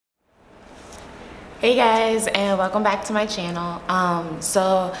Hey guys, and welcome back to my channel.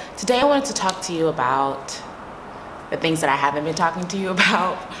 So today I wanted to talk to you about the things that I haven't been talking to you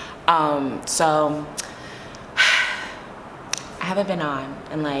about. So I haven't been on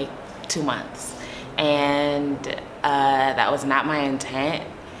in like 2 months, and that was not my intent.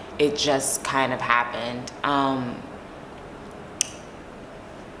 It just kind of happened.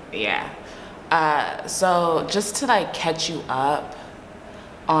 So just to like catch you up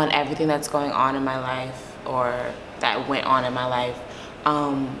on everything that's going on in my life, or that went on in my life.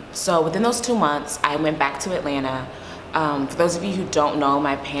 So within those 2 months, I went back to Atlanta. For those of you who don't know,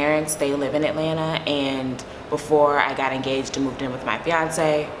 my parents, they live in Atlanta, and before I got engaged and moved in with my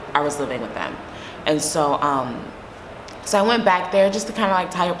fiance, I was living with them. And so so I went back there just to kind of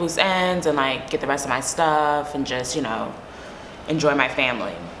like tie up loose ends and like get the rest of my stuff and just, you know, enjoy my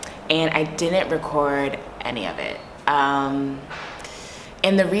family. And I didn't record any of it.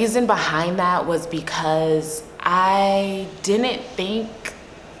 And the reason behind that was because I didn't think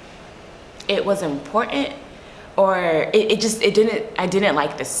it was important, or I didn't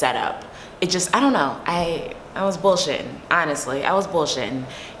like the setup. It just, I don't know, I was bullshitting, honestly. I was bullshitting,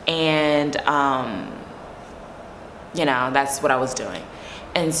 and you know, that's what I was doing.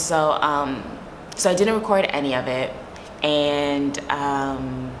 And so so I didn't record any of it, and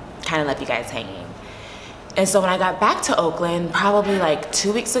kind of left you guys hanging. And so when I got back to Oakland, probably like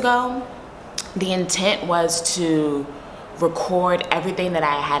 2 weeks ago, the intent was to record everything that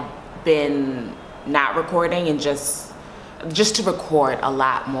I had been not recording, and just to record a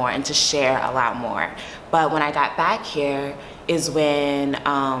lot more and to share a lot more. But when I got back here is when,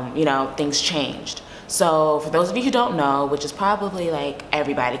 you know, things changed. So for those of you who don't know, which is probably like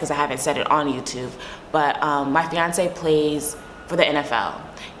everybody, because I haven't said it on YouTube, but my fiance plays for the NFL,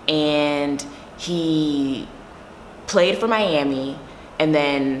 and he played for Miami, and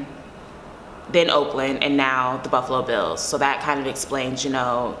then Oakland, and now the Buffalo Bills. So that kind of explains, you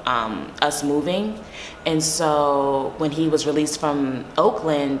know, us moving. And so when he was released from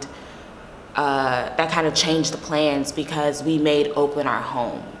Oakland, that kind of changed the plans, because we made Oakland our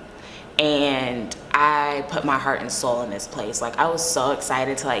home. And I put my heart and soul in this place. Like, I was so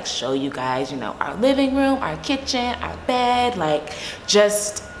excited to like show you guys, you know, our living room, our kitchen, our bed, like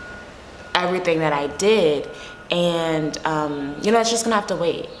just everything that I did. And you know, it's just gonna have to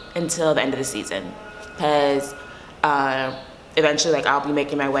wait until the end of the season, because eventually, like, I'll be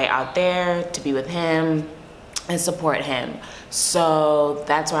making my way out there to be with him and support him. So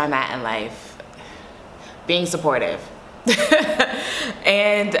that's where I'm at in life, being supportive.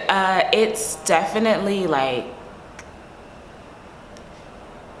 And it's definitely like,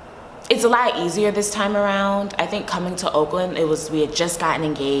 it's a lot easier this time around. I think coming to Oakland, we had just gotten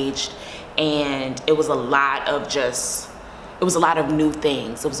engaged, and it was a lot of new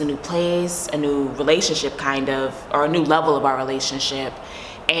things. It was a new place, a new relationship kind of, or a new level of our relationship,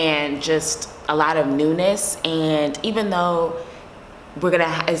 and just a lot of newness. And even though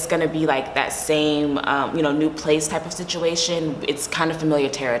it's gonna be like that same, you know, new place type of situation, it's kind of familiar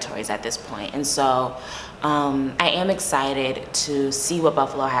territories at this point. And so I am excited to see what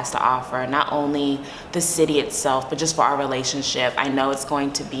Buffalo has to offer, not only the city itself, but just for our relationship. I know it's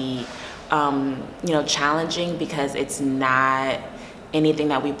going to be, you know, challenging, because it's not anything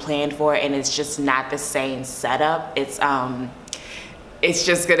that we planned for, and it's just not the same setup. It's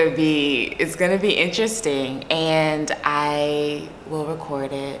just gonna be, it's gonna be interesting, and I will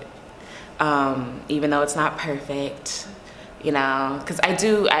record it, even though it's not perfect, you know, because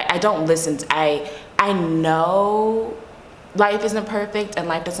I don't listen to, I know life isn't perfect and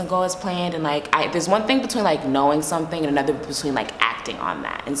life doesn't go as planned, and like there's one thing between like knowing something and another between like acting on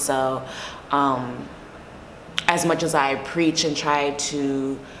that. And so as much as I preach and try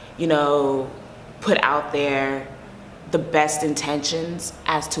to, you know, put out there the best intentions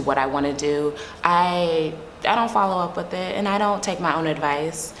as to what I want to do, I don't follow up with it, and I don't take my own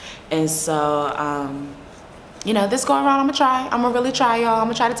advice. And so you know, this go around, I'm gonna really try, y'all. I'm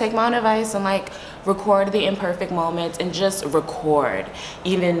gonna try to take my own advice and like record the imperfect moments, and just record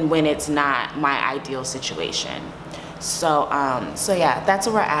even when it's not my ideal situation. So so yeah, that's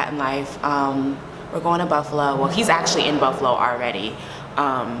where we're at in life. We're going to Buffalo. Well, he's actually in Buffalo already,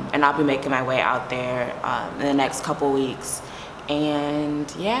 and I'll be making my way out there in the next couple weeks.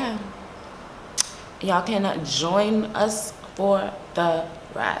 And yeah, y'all can join us for the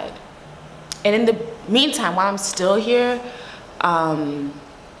ride. And in the meantime, while I'm still here, you know,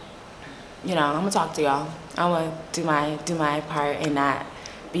 I'm gonna talk to y'all. I'm gonna do my part and not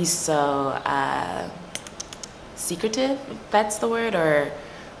be so secretive, if that's the word, or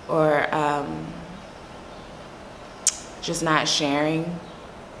just not sharing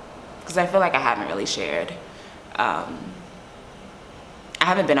because I feel like I haven't really shared. I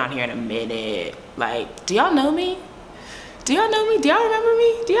haven't been on here in a minute. Like, do y'all know me? Do y'all know me? Do y'all remember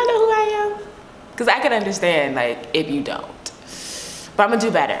me? Do y'all know who I am? Because I can understand, like, if you don't. But I'm gonna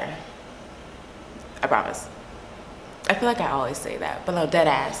do better. I promise. I feel like I always say that, but no, dead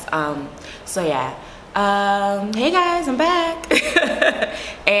ass. So yeah. Hey guys, I'm back.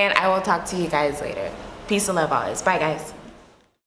 And I will talk to you guys later. Peace and love always. Bye guys.